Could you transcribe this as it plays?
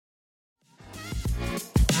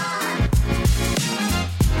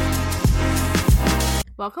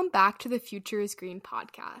Welcome back to the Future is Green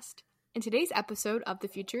podcast. In today's episode of The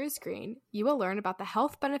Future is Green, you will learn about the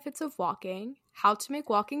health benefits of walking, how to make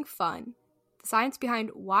walking fun, the science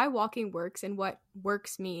behind why walking works and what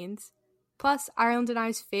works means, plus Ireland and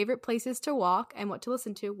I's favorite places to walk and what to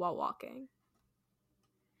listen to while walking.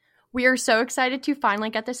 We are so excited to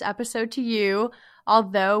finally get this episode to you,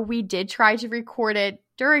 although we did try to record it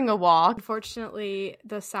during a walk. Unfortunately,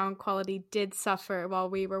 the sound quality did suffer while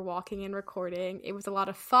we were walking and recording. It was a lot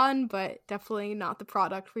of fun, but definitely not the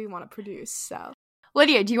product we want to produce. So,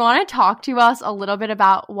 Lydia, do you want to talk to us a little bit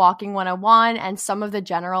about Walking 101 and some of the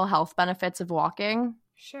general health benefits of walking?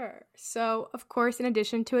 Sure. So, of course, in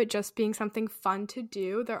addition to it just being something fun to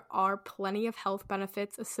do, there are plenty of health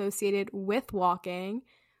benefits associated with walking.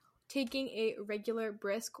 Taking a regular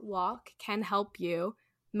brisk walk can help you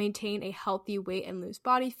maintain a healthy weight and lose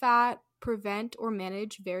body fat, prevent or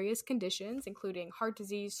manage various conditions, including heart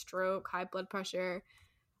disease, stroke, high blood pressure,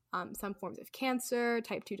 some forms of cancer,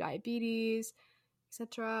 type 2 diabetes,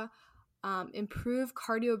 etc. Improve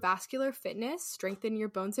cardiovascular fitness, strengthen your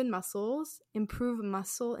bones and muscles, improve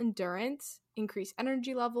muscle endurance, increase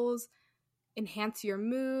energy levels, enhance your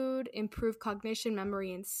mood, improve cognition,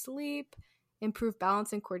 memory, and sleep, improve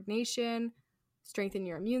balance and coordination, strengthen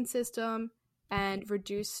your immune system, and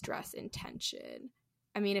reduce stress and tension.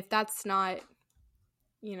 I mean, if that's not,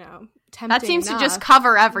 tempting that seems enough, to just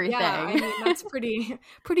cover everything. Yeah, I mean, that's pretty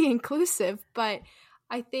inclusive. But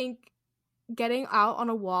I think getting out on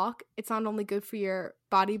a walk, it's not only good for your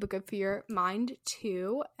body, but good for your mind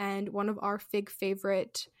too. And one of our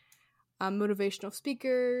favorite motivational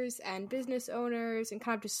speakers and business owners and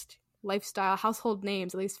kind of just lifestyle household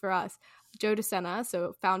names, at least for us, Joe DeSena,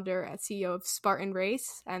 so founder and CEO of Spartan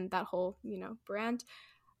Race and that whole, brand,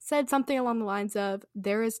 said something along the lines of,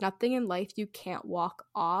 there is nothing in life you can't walk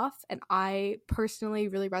off. And I personally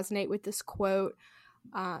really resonate with this quote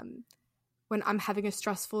when I'm having a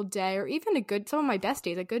stressful day or even some of my best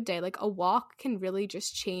days, a good day. Like a walk can really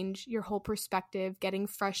just change your whole perspective, getting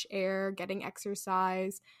fresh air, getting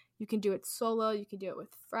exercise. You can do it solo, you can do it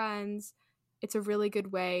with friends. It's a really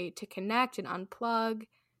good way to connect and unplug.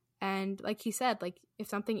 And like he said, like if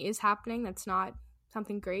something is happening that's not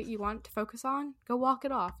something great you want to focus on, go walk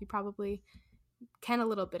it off. You probably can a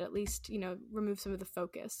little bit, at least, remove some of the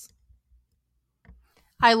focus.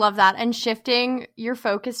 I love that. And shifting your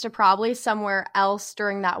focus to probably somewhere else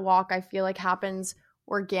during that walk, I feel like happens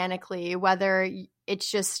organically, whether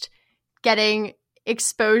it's just getting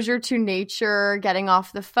exposure to nature, getting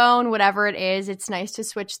off the phone, whatever it is. It's nice to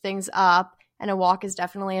switch things up. And a walk is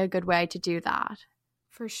definitely a good way to do that.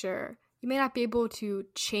 For sure. You may not be able to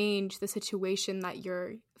change the situation that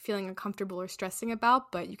you're feeling uncomfortable or stressing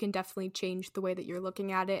about, but you can definitely change the way that you're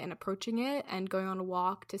looking at it and approaching it. And going on a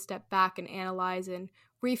walk to step back and analyze and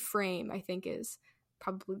reframe, I think, is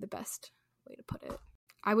probably the best way to put it.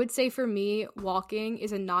 I would say for me, walking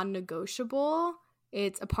is a non-negotiable.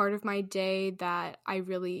 It's a part of my day that I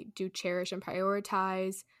really do cherish and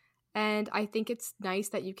prioritize. And I think it's nice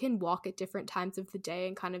that you can walk at different times of the day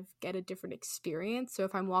and kind of get a different experience. So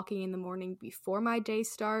if I'm walking in the morning before my day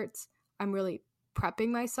starts, I'm really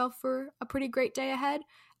prepping myself for a pretty great day ahead.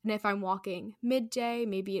 And if I'm walking midday,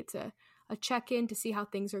 maybe it's a check-in to see how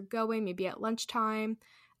things are going, maybe at lunchtime.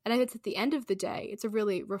 And if it's at the end of the day, it's a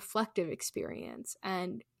really reflective experience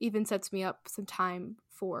and even sets me up some time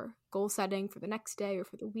for goal setting for the next day or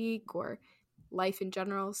for the week or life in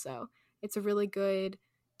general. So it's a really good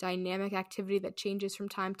dynamic activity that changes from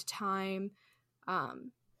time to time,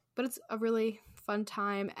 but it's a really fun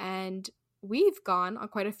time, and we've gone on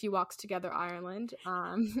quite a few walks together, Ireland.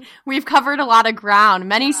 We've covered a lot of ground,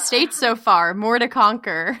 many states so far, more to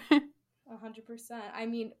conquer. 100%. I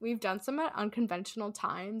mean, we've done some at unconventional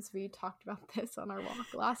times. We talked about this on our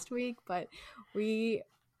walk last week, but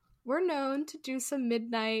we're known to do some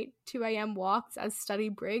midnight 2 a.m. walks as study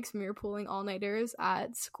breaks when we were pulling all-nighters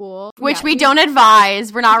at school. Which we don't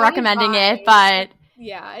advise. We're not recommending it, but...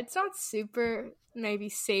 Yeah, it's not super maybe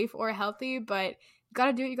safe or healthy, but you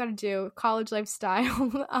gotta do what you gotta do. College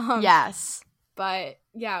lifestyle. Yes. But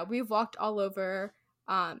yeah, we've walked all over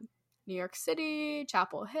New York City,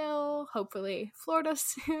 Chapel Hill, hopefully Florida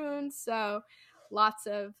soon. So lots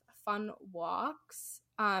of fun walks.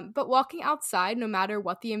 But walking outside, no matter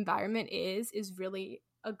what the environment is really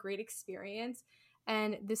a great experience.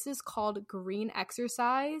 And this is called green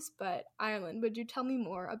exercise. But Ireland, would you tell me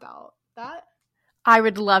more about that? I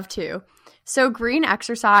would love to. So green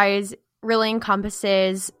exercise really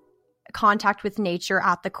encompasses contact with nature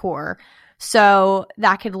at the core. So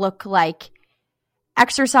that could look like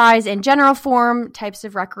exercise in general form, types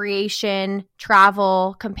of recreation,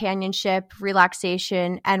 travel, companionship,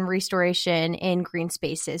 relaxation, and restoration in green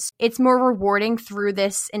spaces. It's more rewarding through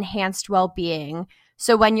this enhanced well-being.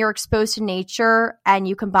 So when you're exposed to nature and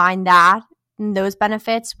you combine that and those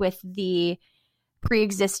benefits with the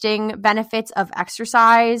pre-existing benefits of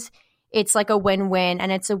exercise, it's like a win-win,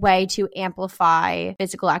 and it's a way to amplify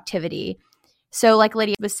physical activity. So like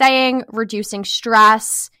Lydia was saying, reducing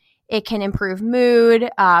stress, it can improve mood,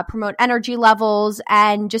 promote energy levels,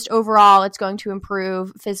 and just overall, it's going to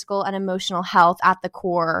improve physical and emotional health at the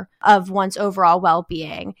core of one's overall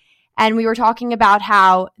well-being. And we were talking about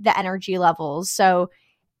how the energy levels. So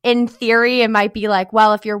in theory, it might be like,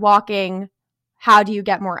 well, if you're walking, how do you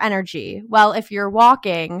get more energy? Well, if you're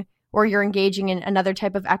walking or you're engaging in another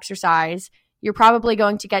type of exercise, you're probably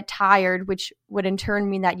going to get tired, which would in turn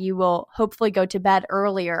mean that you will hopefully go to bed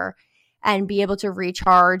earlier and be able to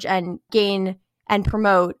recharge and gain and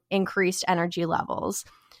promote increased energy levels.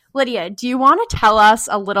 Lydia, do you want to tell us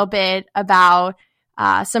a little bit about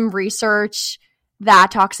some research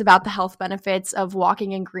that talks about the health benefits of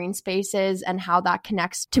walking in green spaces and how that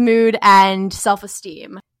connects to mood and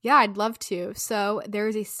self-esteem? Yeah, I'd love to. So there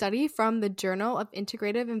is a study from the Journal of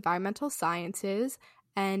Integrative Environmental Sciences,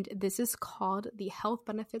 and this is called The Health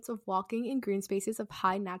Benefits of Walking in Green Spaces of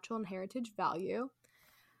High Natural and Heritage Value.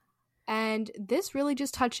 And this really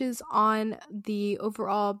just touches on the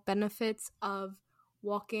overall benefits of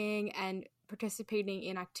walking and participating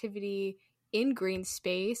in activity in green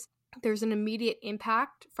space. There's an immediate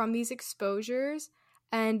impact from these exposures.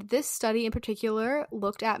 And this study in particular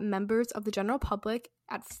looked at members of the general public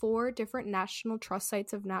at 4 different National Trust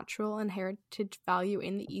sites of natural and heritage value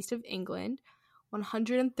in the east of England.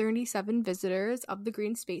 137 visitors of the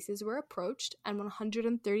green spaces were approached, and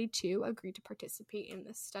 132 agreed to participate in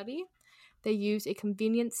this study. They used a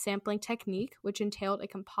convenient sampling technique, which entailed a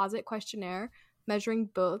composite questionnaire measuring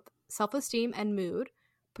both self-esteem and mood.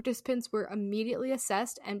 Participants were immediately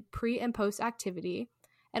assessed and pre- and post-activity.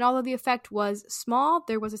 And although the effect was small,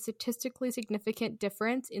 there was a statistically significant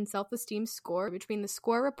difference in self-esteem score between the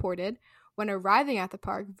score reported when arriving at the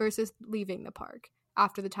park versus leaving the park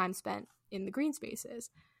after the time spent in the green spaces.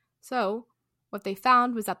 So what they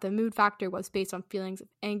found was that the mood factor was based on feelings of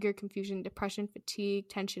anger, confusion, depression, fatigue,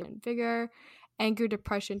 tension, and vigor. Anger,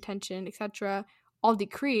 depression, tension, etc. all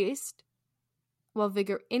decreased, while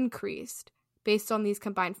vigor increased. Based on these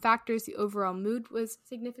combined factors, the overall mood was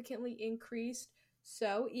significantly increased.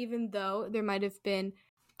 So even though there might have been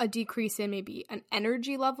a decrease in maybe an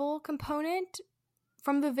energy level component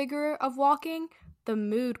from the vigor of walking, the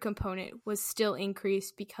mood component was still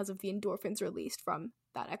increased because of the endorphins released from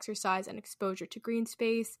that exercise and exposure to green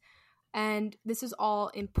space. And this is all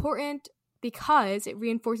important because it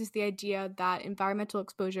reinforces the idea that environmental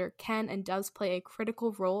exposure can and does play a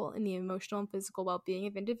critical role in the emotional and physical well-being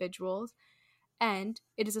of individuals, and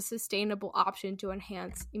it is a sustainable option to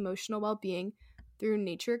enhance emotional well-being through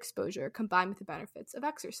nature exposure combined with the benefits of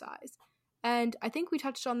exercise. And I think we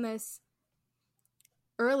touched on this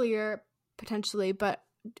earlier potentially, but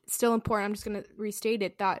still important. I'm just going to restate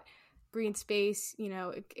it, that green space,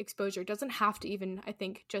 exposure doesn't have to even, I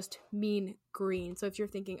think, just mean green. So if you're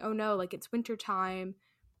thinking, oh no, like it's wintertime,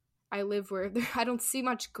 I live where I don't see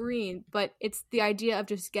much green, but it's the idea of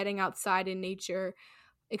just getting outside in nature,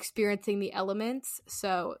 experiencing the elements.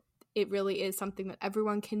 So it really is something that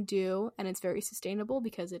everyone can do, and it's very sustainable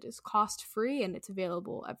because it is cost-free and it's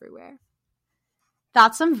available everywhere.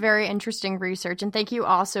 That's some very interesting research, and thank you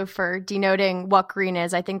also for denoting what green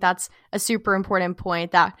is. I think that's a super important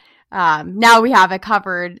point that now we have it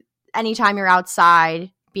covered. Anytime you're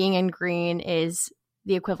outside, being in green is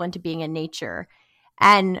the equivalent to being in nature.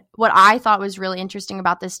 And what I thought was really interesting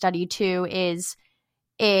about this study too is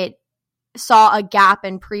it saw a gap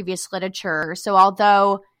in previous literature. So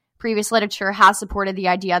although previous literature has supported the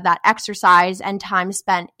idea that exercise and time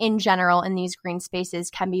spent in general in these green spaces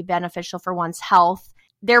can be beneficial for one's health,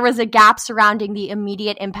 there was a gap surrounding the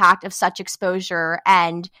immediate impact of such exposure,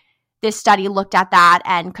 and this study looked at that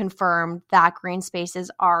and confirmed that green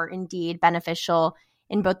spaces are indeed beneficial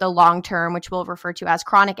in both the long term, which we'll refer to as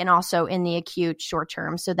chronic, and also in the acute short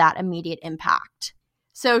term, so that immediate impact.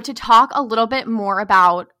 So to talk a little bit more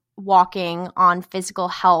about walking on physical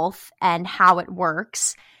health and how it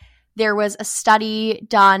works, there was a study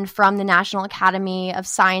done from the National Academy of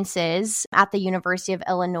Sciences at the University of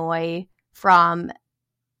Illinois from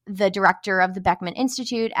the director of the Beckman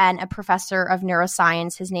Institute and a professor of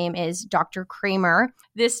neuroscience. His name is Dr. Kramer.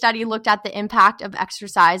 This study looked at the impact of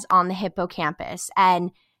exercise on the hippocampus.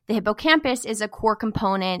 And the hippocampus is a core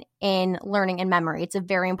component in learning and memory. It's a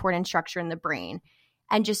very important structure in the brain.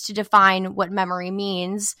 And just to define what memory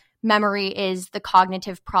means, memory is the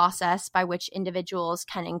cognitive process by which individuals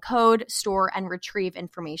can encode, store, and retrieve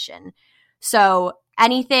information. So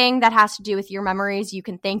anything that has to do with your memories, you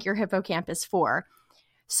can thank your hippocampus for.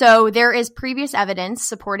 So there is previous evidence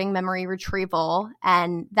supporting memory retrieval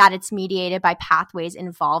and that it's mediated by pathways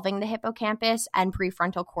involving the hippocampus and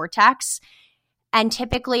prefrontal cortex. And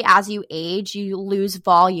typically as you age, you lose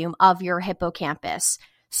volume of your hippocampus.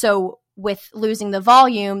 So with losing the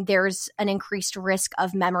volume, there's an increased risk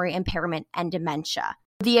of memory impairment and dementia.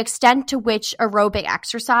 The extent to which aerobic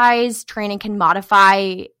exercise training can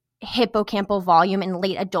modify hippocampal volume in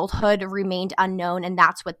late adulthood remained unknown, and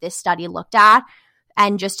that's what this study looked at.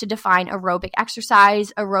 And just to define aerobic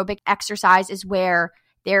exercise is where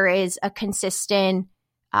there is a consistent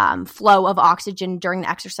flow of oxygen during the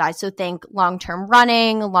exercise. So think long-term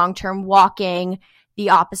running, long-term walking.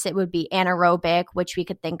 The opposite would be anaerobic, which we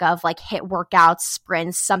could think of like HIIT workouts,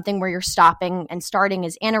 sprints. Something where you're stopping and starting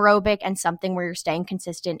is anaerobic, and something where you're staying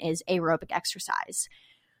consistent is aerobic exercise.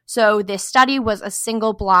 So this study was a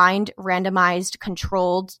single-blind, randomized,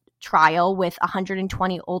 controlled trial with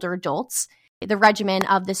 120 older adults. The regimen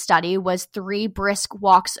of the study was 3 brisk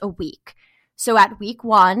walks a week. So at week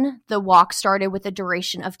 1, the walk started with a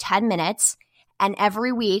duration of 10 minutes, and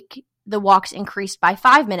every week the walks increased by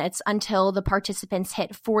 5 minutes until the participants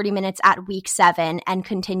hit 40 minutes at week 7 and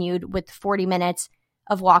continued with 40 minutes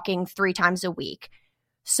of walking 3 times a week.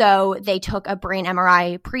 So they took a brain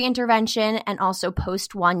MRI pre-intervention and also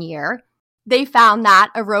post 1 year. They found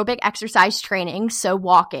that aerobic exercise training, so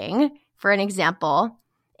walking, for an example,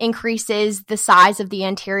 increases the size of the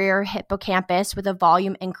anterior hippocampus with a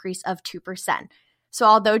volume increase of 2%. So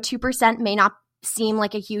although 2% may not seem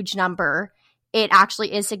like a huge number, it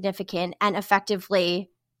actually is significant, and effectively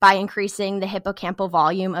by increasing the hippocampal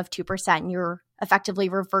volume of 2%, you're effectively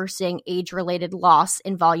reversing age-related loss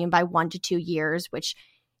in volume by 1 to 2 years, which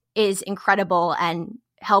is incredible and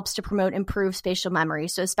helps to promote improved spatial memory.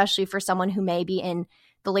 So especially for someone who may be in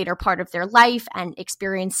the later part of their life and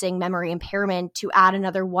experiencing memory impairment, to add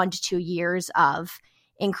another 1 to 2 years of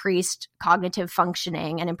increased cognitive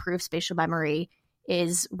functioning and improved spatial memory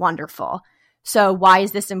is wonderful. So why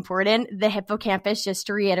is this important? The hippocampus, just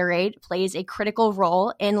to reiterate, plays a critical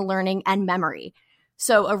role in learning and memory.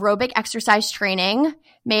 So aerobic exercise training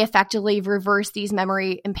may effectively reverse these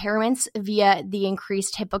memory impairments via the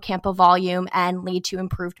increased hippocampal volume and lead to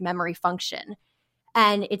improved memory function.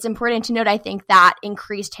 And it's important to note, I think, that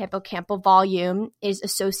increased hippocampal volume is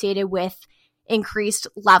associated with increased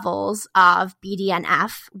levels of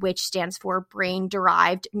BDNF, which stands for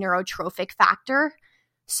brain-derived neurotrophic factor.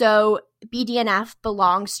 So BDNF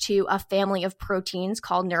belongs to a family of proteins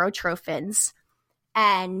called neurotrophins.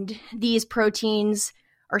 And these proteins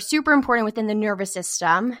are super important within the nervous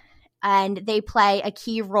system, and they play a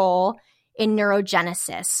key role in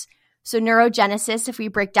neurogenesis. So neurogenesis, if we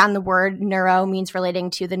break down the word, neuro means relating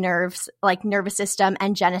to the nerves, like nervous system,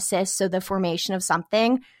 and genesis, so the formation of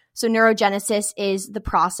something. So neurogenesis is the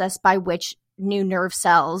process by which new nerve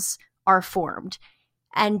cells are formed.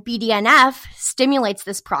 And BDNF stimulates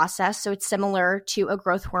this process, so it's similar to a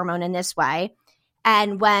growth hormone in this way.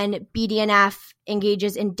 And when BDNF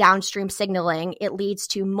engages in downstream signaling, it leads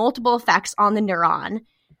to multiple effects on the neuron.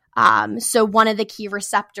 So one of the key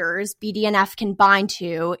receptors BDNF can bind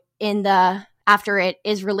to after it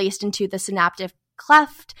is released into the synaptic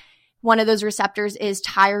cleft, one of those receptors is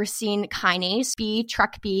tyrosine kinase,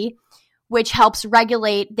 TrkB, which helps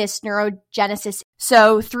regulate this neurogenesis.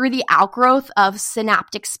 So through the outgrowth of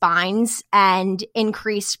synaptic spines and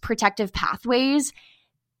increased protective pathways,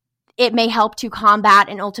 it may help to combat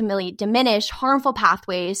and ultimately diminish harmful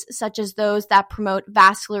pathways such as those that promote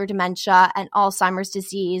vascular dementia and Alzheimer's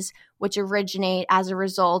disease, which originate as a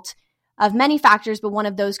result of many factors, but one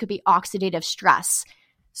of those could be oxidative stress.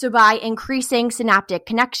 So by increasing synaptic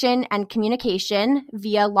connection and communication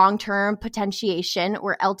via long-term potentiation,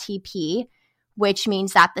 or LTP, which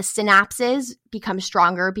means that the synapses become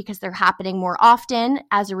stronger because they're happening more often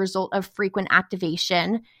as a result of frequent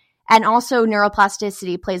activation. And also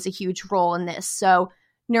neuroplasticity plays a huge role in this. So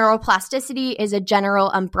neuroplasticity is a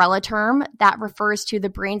general umbrella term that refers to the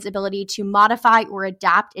brain's ability to modify or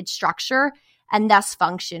adapt its structure and thus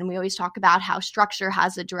function. We always talk about how structure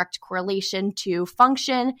has a direct correlation to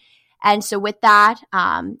function. And so with that,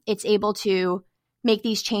 it's able to make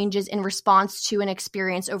these changes in response to an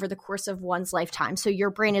experience over the course of one's lifetime. So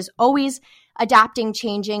your brain is always adapting,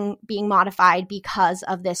 changing, being modified because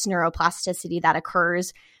of this neuroplasticity that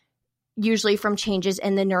occurs, usually from changes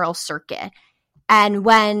in the neural circuit. And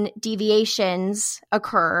when deviations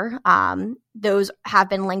occur, those have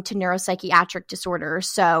been linked to neuropsychiatric disorders.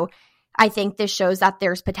 So I think this shows that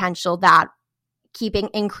there's potential that keeping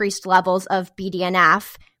increased levels of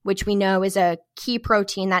BDNF, which we know is a key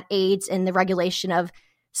protein that aids in the regulation of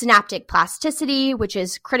synaptic plasticity, which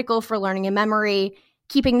is critical for learning and memory,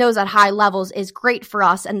 keeping those at high levels is great for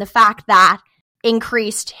us. And the fact that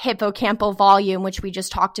increased hippocampal volume, which we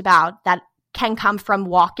just talked about, that can come from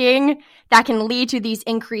walking, that can lead to these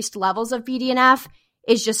increased levels of BDNF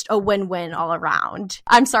is just a win-win all around.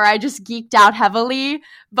 I'm sorry, I just geeked out heavily,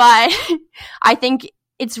 but I think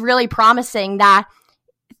it's really promising that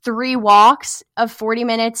 3 walks of 40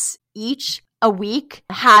 minutes each a week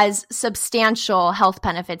has substantial health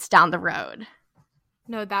benefits down the road.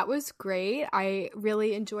 No, that was great. I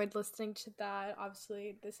really enjoyed listening to that.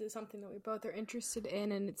 Obviously, this is something that we both are interested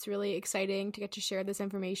in, and it's really exciting to get to share this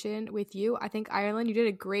information with you. I think, Ireland, you did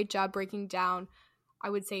a great job breaking down, I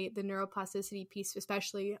would say, the neuroplasticity piece,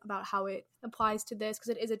 especially about how it applies to this, because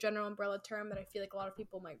it is a general umbrella term that I feel like a lot of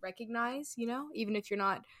people might recognize, you know, even if you're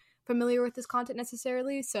not familiar with this content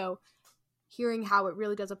necessarily. So hearing how it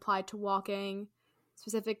really does apply to walking,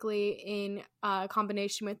 specifically in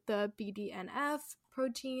combination with the BDNF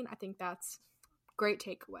protein, I think that's a great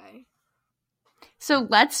takeaway. So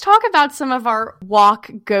let's talk about some of our walk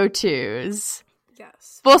go-tos.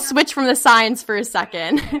 Yes. We'll switch from the science for a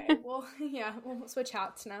second. Okay. Well, yeah, we'll switch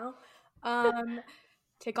hats now.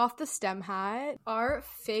 Take off the STEM hat. Our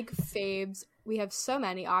fig faves, we have so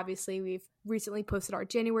many, obviously. We've recently posted our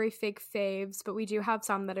January fig faves, but we do have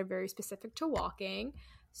some that are very specific to walking.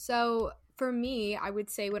 So for me, I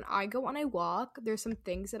would say when I go on a walk, there's some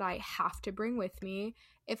things that I have to bring with me.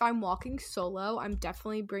 If I'm walking solo, I'm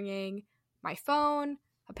definitely bringing my phone,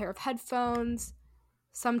 a pair of headphones,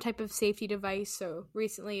 some type of safety device. So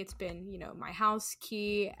recently it's been, you know, my house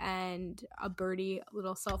key and a birdie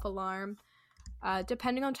little self-alarm.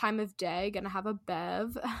 Depending on time of day, gonna have a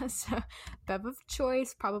bev. So bev of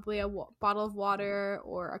choice, probably a bottle of water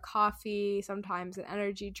or a coffee, sometimes an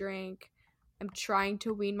energy drink. I'm trying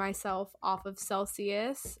to wean myself off of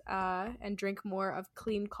Celsius and drink more of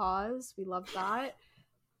Clean Cause. We love that.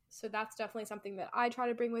 So that's definitely something that I try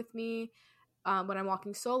to bring with me when I'm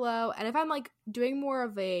walking solo. And if I'm like doing more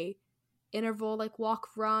of a interval like walk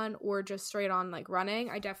run or just straight on like running,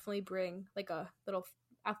 I definitely bring like a little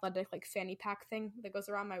athletic like fanny pack thing that goes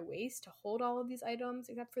around my waist to hold all of these items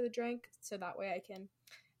except for the drink, so that way I can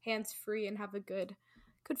hands free and have a good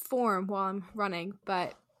form while I'm running.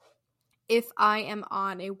 But if I am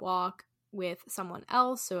on a walk with someone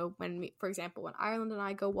else, so for example, when Ireland and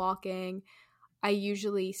I go walking, I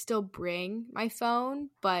usually still bring my phone,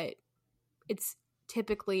 but it's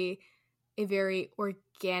typically a very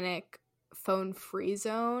organic phone-free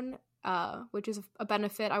zone, which is a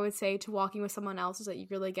benefit, I would say, to walking with someone else, is that you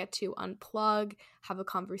really get to unplug, have a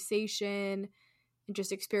conversation, and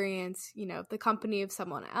just experience, you know, the company of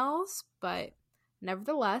someone else. But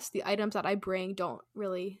nevertheless, the items that I bring don't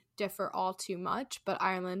really differ all too much. But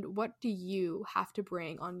Ireland, what do you have to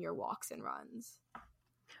bring on your walks and runs?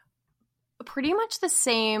 Pretty much the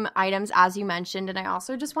same items as you mentioned, and I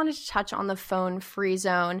also just wanted to touch on the phone-free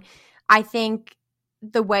zone. I think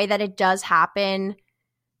the way that it does happen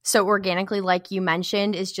so organically, like you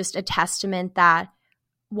mentioned, is just a testament that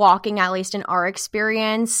walking, at least in our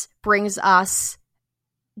experience, brings us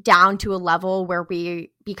down to a level where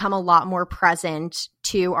we become a lot more present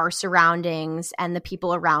to our surroundings and the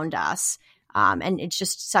people around us. And it's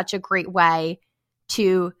just such a great way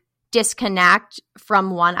to disconnect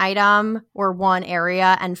from one item or one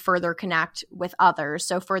area and further connect with others.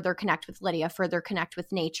 So further connect with Lydia, further connect with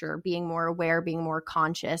nature, being more aware, being more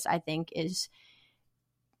conscious, I think is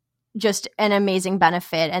just an amazing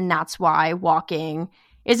benefit. And that's why walking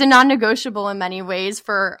is a non-negotiable in many ways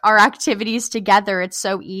for our activities together. It's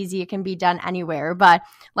so easy. It can be done anywhere. But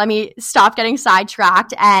let me stop getting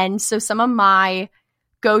sidetracked. And so some of my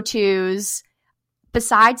go-tos,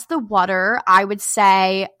 besides the water, I would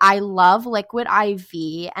say I love Liquid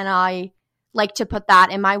IV, and I like to put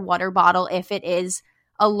that in my water bottle if it is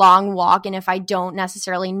a long walk and if I don't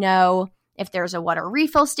necessarily know if there's a water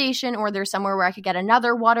refill station or there's somewhere where I could get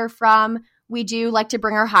another water from. We do like to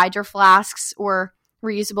bring our hydro flasks or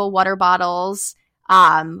reusable water bottles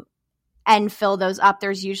and fill those up.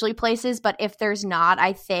 There's usually places, but if there's not,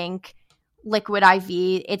 I think Liquid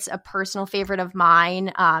IV, it's a personal favorite of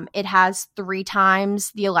mine. It has 3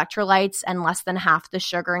 times the electrolytes and less than half the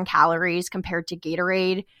sugar and calories compared to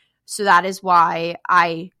Gatorade. So that is why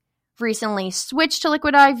I recently switched to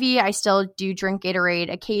Liquid IV. I still do drink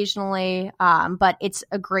Gatorade occasionally, but it's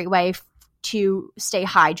a great way to stay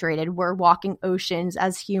hydrated. We're walking oceans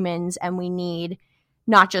as humans, and we need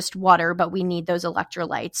not just water, but we need those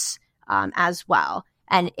electrolytes as well.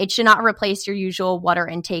 And it should not replace your usual water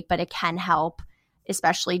intake, but it can help,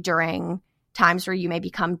 especially during times where you may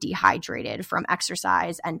become dehydrated from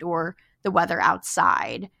exercise and or the weather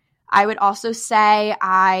outside. I would also say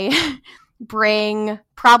I bring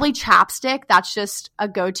probably chapstick. That's just a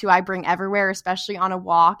go-to I bring everywhere, especially on a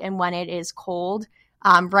walk and when it is cold.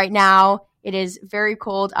 Right now, it is very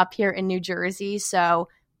cold up here in New Jersey, so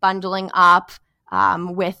bundling up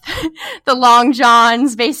with the long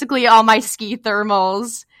johns, basically all my ski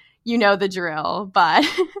thermals, you know the drill, but...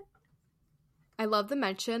 I love the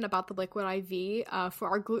mention about the Liquid IV. For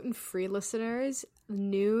our gluten-free listeners,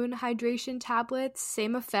 Noon hydration tablets,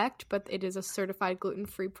 same effect, but it is a certified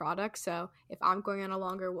gluten-free product. So if I'm going on a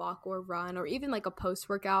longer walk or run or even like a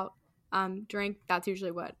post-workout drink, that's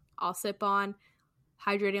usually what I'll sip on.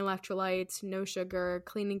 Hydrating electrolytes, no sugar,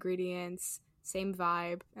 clean ingredients, same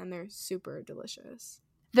vibe, and they're super delicious.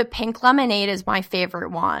 The pink lemonade is my favorite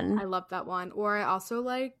one. I love that one. Or I also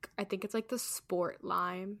like, I think it's like the Sport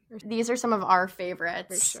Lime. These are some of our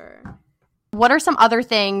favorites. For sure. What are some other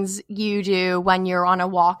things you do when you're on a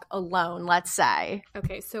walk alone, let's say?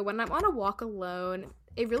 Okay, so when I'm on a walk alone,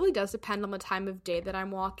 it really does depend on the time of day that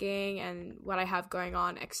I'm walking and what I have going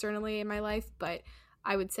on externally in my life. But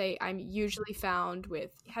I would say I'm usually found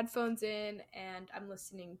with headphones in and I'm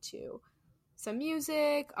listening to some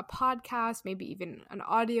music, a podcast, maybe even an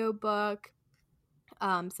audiobook,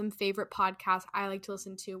 some favorite podcasts I like to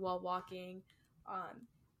listen to while walking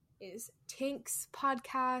is Tink's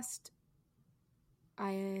podcast.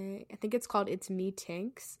 I think it's called It's Me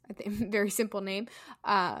Tinks. I think very simple name.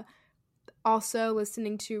 Also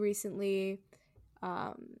listening to recently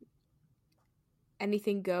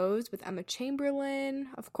Anything Goes with Emma Chamberlain.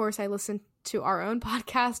 Of course, I listen to our own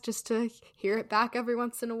podcast just to hear it back every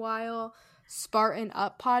once in a while. Spartan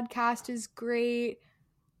Up podcast is great.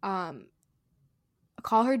 Call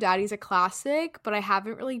Her Daddy's a classic, but I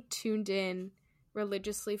haven't really tuned in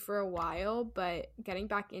religiously for a while, but getting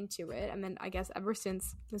back into it. And then I guess ever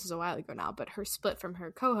since, this is a while ago now, but her split from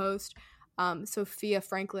her co-host, Sophia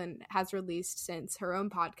Franklin has released since her own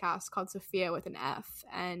podcast called Sophia with an F.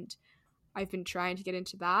 And I've been trying to get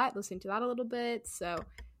into that, listening to that a little bit. So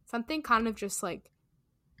something kind of just like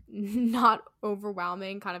not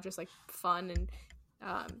overwhelming, kind of just like fun and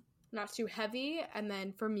not too heavy. And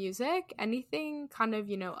then for music, anything kind of,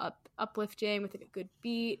 uplifting with like a good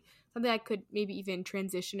beat, something I could maybe even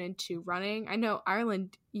transition into running. I know,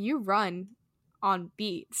 Ireland, you run on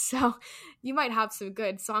beat, so you might have some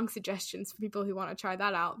good song suggestions for people who want to try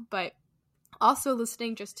that out. But also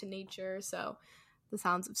listening just to nature, so the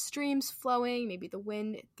sounds of streams flowing, maybe the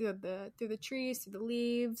wind through the trees, through the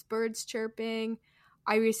leaves, birds chirping.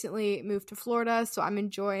 I recently moved to Florida, so I'm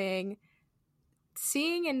enjoying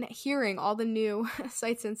seeing and hearing all the new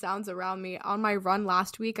sights and sounds around me. On my run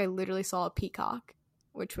last week, I literally saw a peacock,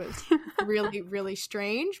 which was really, really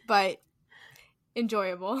strange, but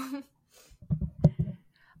enjoyable.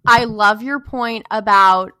 I love your point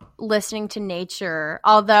about listening to nature.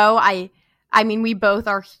 Although I mean, we both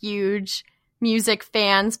are huge music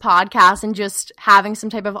fans, podcasts, and just having some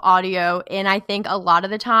type of audio. And I think a lot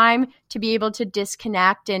of the time to be able to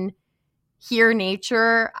disconnect and hear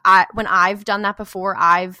nature, when I've done that before,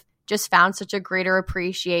 I've just found such a greater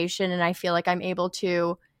appreciation, and I feel like I'm able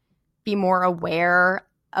to be more aware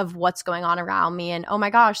of what's going on around me. And oh my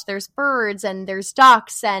gosh, there's birds and there's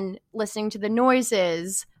ducks, and listening to the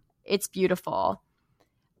noises, it's beautiful.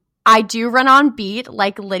 I do run on beat,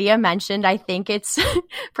 like Lydia mentioned. I think it's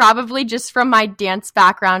probably just from my dance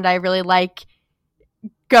background. I really like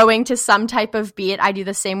going to some type of beat. I do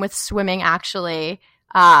the same with swimming, actually.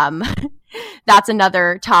 That's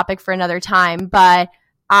another topic for another time. But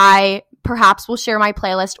I perhaps will share my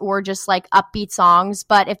playlist or just like upbeat songs.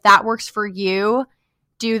 But if that works for you,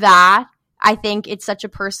 do that. I think it's such a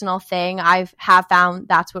personal thing. I have found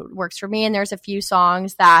that's what works for me. And there's a few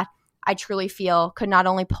songs that I truly feel could not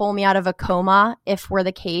only pull me out of a coma, if were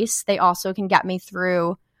the case, they also can get me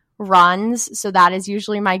through runs. So that is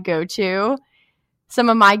usually my go-to. Some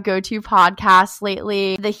of my go-to podcasts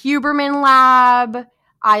lately, the Huberman Lab.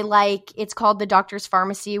 I like, it's called The Doctor's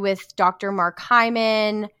Pharmacy with Dr. Mark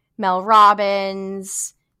Hyman, Mel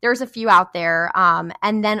Robbins. There's a few out there.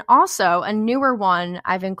 And then also a newer one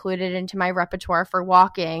I've included into my repertoire for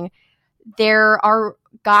walking. There are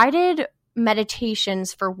guided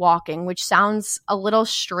meditations for walking, which sounds a little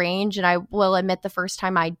strange. And I will admit the first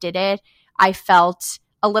time I did it, I felt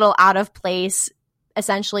a little out of place,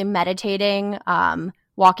 essentially meditating,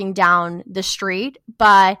 walking down the street.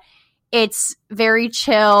 But it's very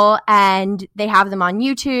chill, and they have them on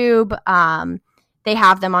YouTube. They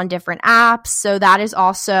have them on different apps. So that is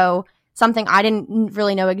also something I didn't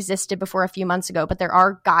really know existed before a few months ago, but there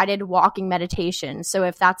are guided walking meditations. So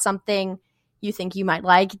if that's something you think you might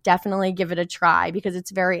like, definitely give it a try because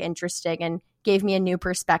it's very interesting and gave me a new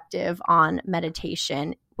perspective on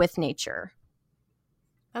meditation with nature.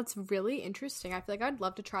 That's really interesting. I feel like I'd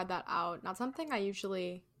love to try that out. Not something I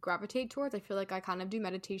usually gravitate towards. I feel like I kind of do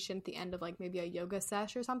meditation at the end of like maybe a yoga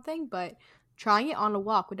sesh or something, but trying it on a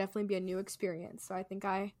walk would definitely be a new experience. So I think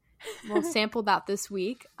I will sample that this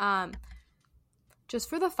week. Just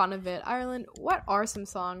for the fun of it, Ireland, what are some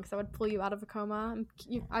songs that would pull you out of a coma?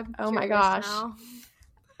 I'm oh my gosh. Now.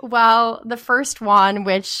 Well, the first one,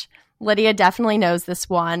 which Lydia definitely knows this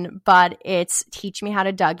one, but it's Teach Me How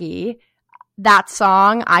to Dougie. That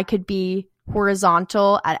song, I could be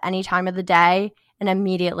horizontal at any time of the day and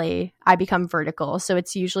immediately I become vertical. So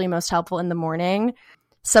it's usually most helpful in the morning.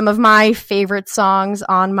 Some of my favorite songs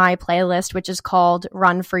on my playlist, which is called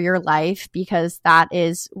Run for Your Life, because that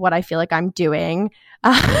is what I feel like I'm doing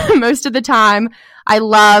most of the time. I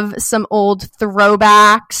love some old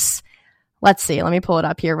throwbacks. Let's see. Let me pull it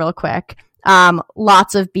up here real quick.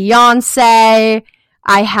 Lots of Beyonce.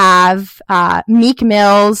 I have Meek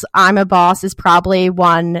Mill's I'm a Boss is probably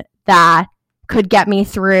one that could get me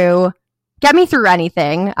through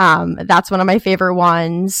anything. That's one of my favorite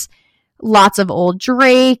ones. Lots of old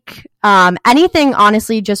Drake. Anything,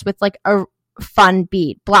 honestly, just with like a fun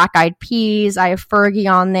beat. Black Eyed Peas. I have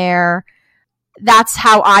Fergie on there. That's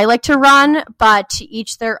how I like to run, but to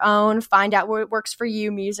each their own. Find out what works for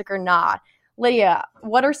you, music or not. Lydia,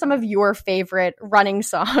 what are some of your favorite running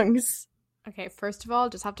songs? Okay, first of all,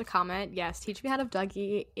 just have to comment. Yes, Teach Me How to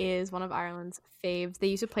Dougie is one of Ireland's faves. They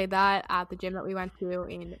used to play that at the gym that we went to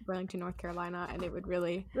in Burlington, North Carolina, and it would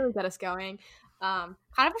really, really get us going. Kind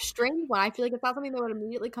of a strange one. I feel like it's not something that would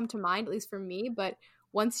immediately come to mind, at least for me, but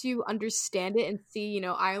once you understand it and see,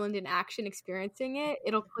 Ireland in action experiencing it,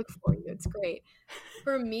 it'll click for you. It's great.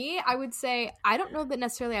 For me, I would say, I don't know that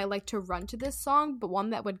necessarily I like to run to this song, but one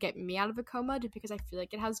that would get me out of a coma, just because I feel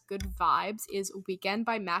like it has good vibes, is Weekend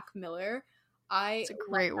by Mac Miller. It's a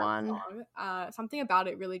great one. Something about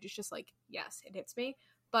it really just like, yes, it hits me.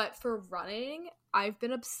 But for running, I've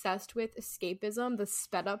been obsessed with Escapism, the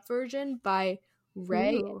sped up version by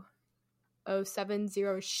Ray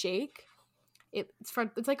 070 Shake. It's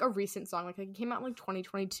like a recent song. Like it came out in like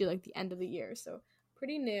 2022, like the end of the year. So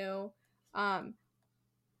pretty new.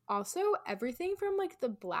 Also everything from like the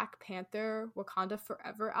Black Panther Wakanda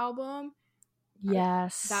Forever album.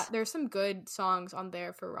 Yes. There's some good songs on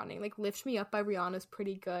there for running. Like Lift Me Up by Rihanna is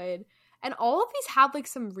pretty good. And all of these have like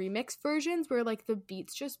some remix versions where like the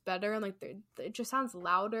beat's just better and like it just sounds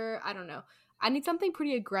louder. I don't know. I need something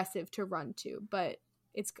pretty aggressive to run to, but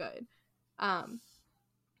it's good.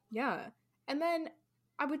 Yeah. And then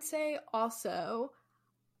I would say also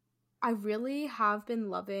I really have been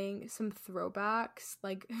loving some throwbacks,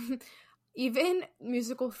 like even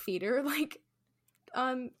musical theater like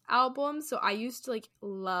albums. So I used to like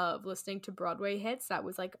love listening to Broadway hits. That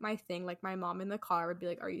was like my thing. Like my mom in the car would be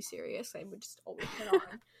like, "Are you serious?" I would just always put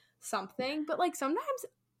on something. But like sometimes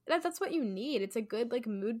that's what you need. It's a good like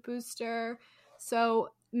mood booster. So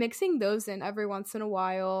mixing those in every once in a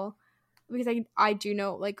while, because I do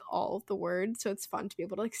know like all of the words, so it's fun to be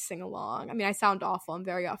able to like sing along. I mean, I sound awful. I'm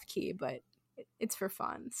very off key, but it's for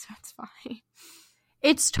fun, so it's fine.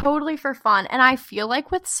 It's totally for fun. And I feel like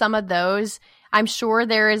with some of those, I'm sure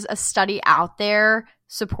there is a study out there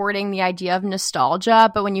supporting the idea of nostalgia.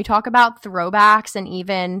 But when you talk about throwbacks and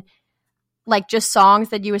even like just songs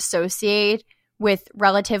that you associate with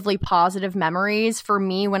relatively positive memories, for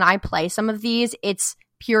me, when I play some of these, it's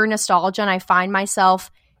pure nostalgia. And I find myself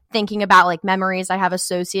thinking about like memories I have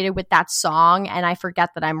associated with that song and I forget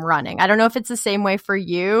that I'm running. I don't know if it's the same way for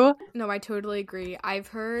you. No, I totally agree. I've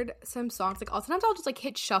heard some songs like sometimes I'll just like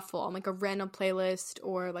hit shuffle on like a random playlist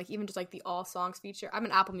or like even just like the all songs feature. I'm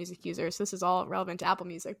an Apple Music user, so this is all relevant to Apple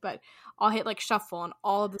Music, but I'll hit like shuffle on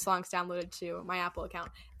all of the songs downloaded to my Apple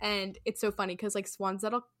account. And it's so funny because like ones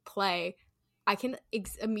that'll play, I can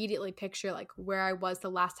immediately picture like where I was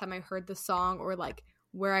the last time I heard the song or like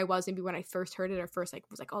where I was maybe when I first heard it or first like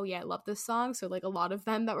was like, oh yeah, I love this song. So like a lot of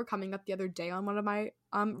them that were coming up the other day on one of my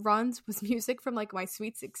runs was music from like my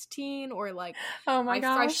Sweet 16 or like my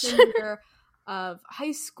freshman year of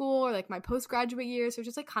high school or like my postgraduate years. So it's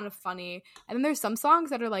just like kind of funny. And then there's some songs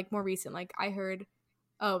that are like more recent. Like I heard,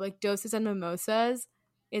 like Doses and Mimosas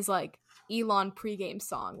is like Elon pregame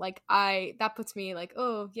song. Like that puts me like,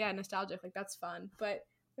 oh yeah, nostalgic. Like that's fun. But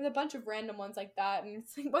there's a bunch of random ones like that, and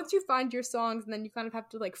it's like once you find your songs and then you kind of have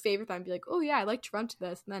to like favorite them and be like, oh yeah, I like to run to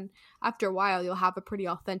this, and then after a while you'll have a pretty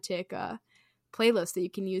authentic playlists that you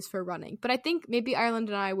can use for running. But I think maybe Ireland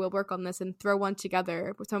and I will work on this and throw one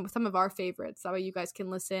together with some of our favorites. That way you guys can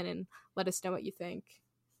listen and let us know what you think.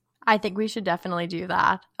 I think we should definitely do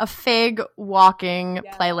that. A Fig walking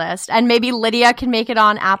playlist. And maybe Lydia can make it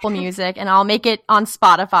on Apple Music and I'll make it on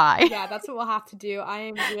Spotify. Yeah, that's what we'll have to do. I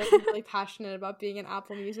am really, really passionate about being an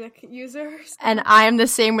Apple Music user. So. And I am the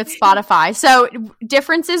same with Spotify. So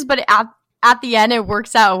differences, but at the end, it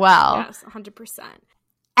works out well. Yes, 100%.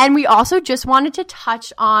 And we also just wanted to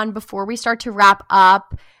touch on, before we start to wrap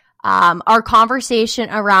up, our conversation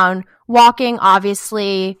around walking.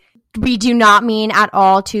 Obviously, we do not mean at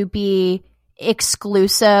all to be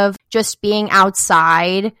exclusive. Just being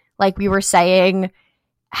outside, like we were saying,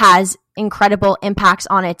 has incredible impacts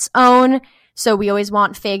on its own. So we always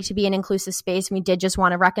want Fig to be an inclusive space. And we did just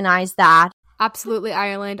want to recognize that. Absolutely,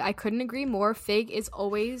 Ireland. I couldn't agree more. Fig is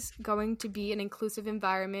always going to be an inclusive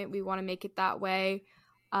environment. We want to make it that way.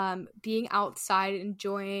 Being outside,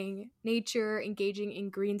 enjoying nature, engaging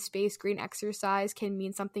in green space, green exercise can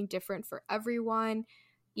mean something different for everyone.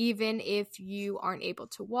 Even if you aren't able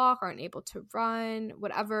to walk, aren't able to run,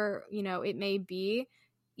 whatever, it may be,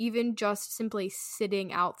 even just simply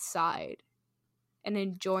sitting outside and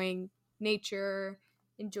enjoying nature,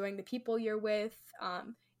 enjoying the people you're with,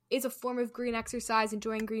 is a form of green exercise,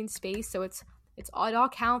 enjoying green space. So it all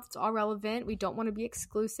counts, it's all relevant. We don't want to be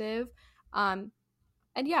exclusive. And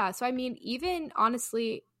yeah, so I mean, even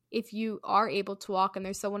honestly, if you are able to walk and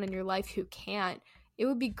there's someone in your life who can't, it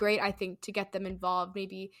would be great, I think, to get them involved.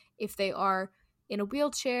 Maybe if they are in a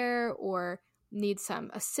wheelchair or need some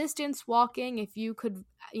assistance walking, if you could,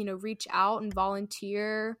 reach out and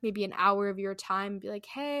volunteer maybe an hour of your time and be like,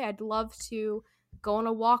 hey, I'd love to go on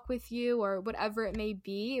a walk with you, or whatever it may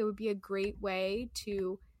be. It would be a great way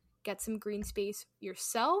to get some green space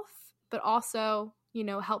yourself, but also,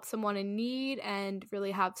 help someone in need and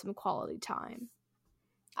really have some quality time.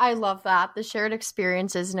 I love that. The shared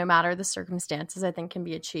experiences, no matter the circumstances, I think can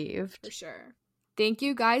be achieved. For sure. Thank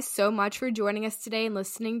you guys so much for joining us today and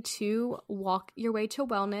listening to Walk Your Way to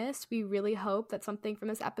Wellness. We really hope that something from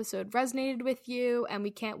this episode resonated with you, and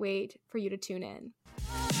we can't wait for you to tune in.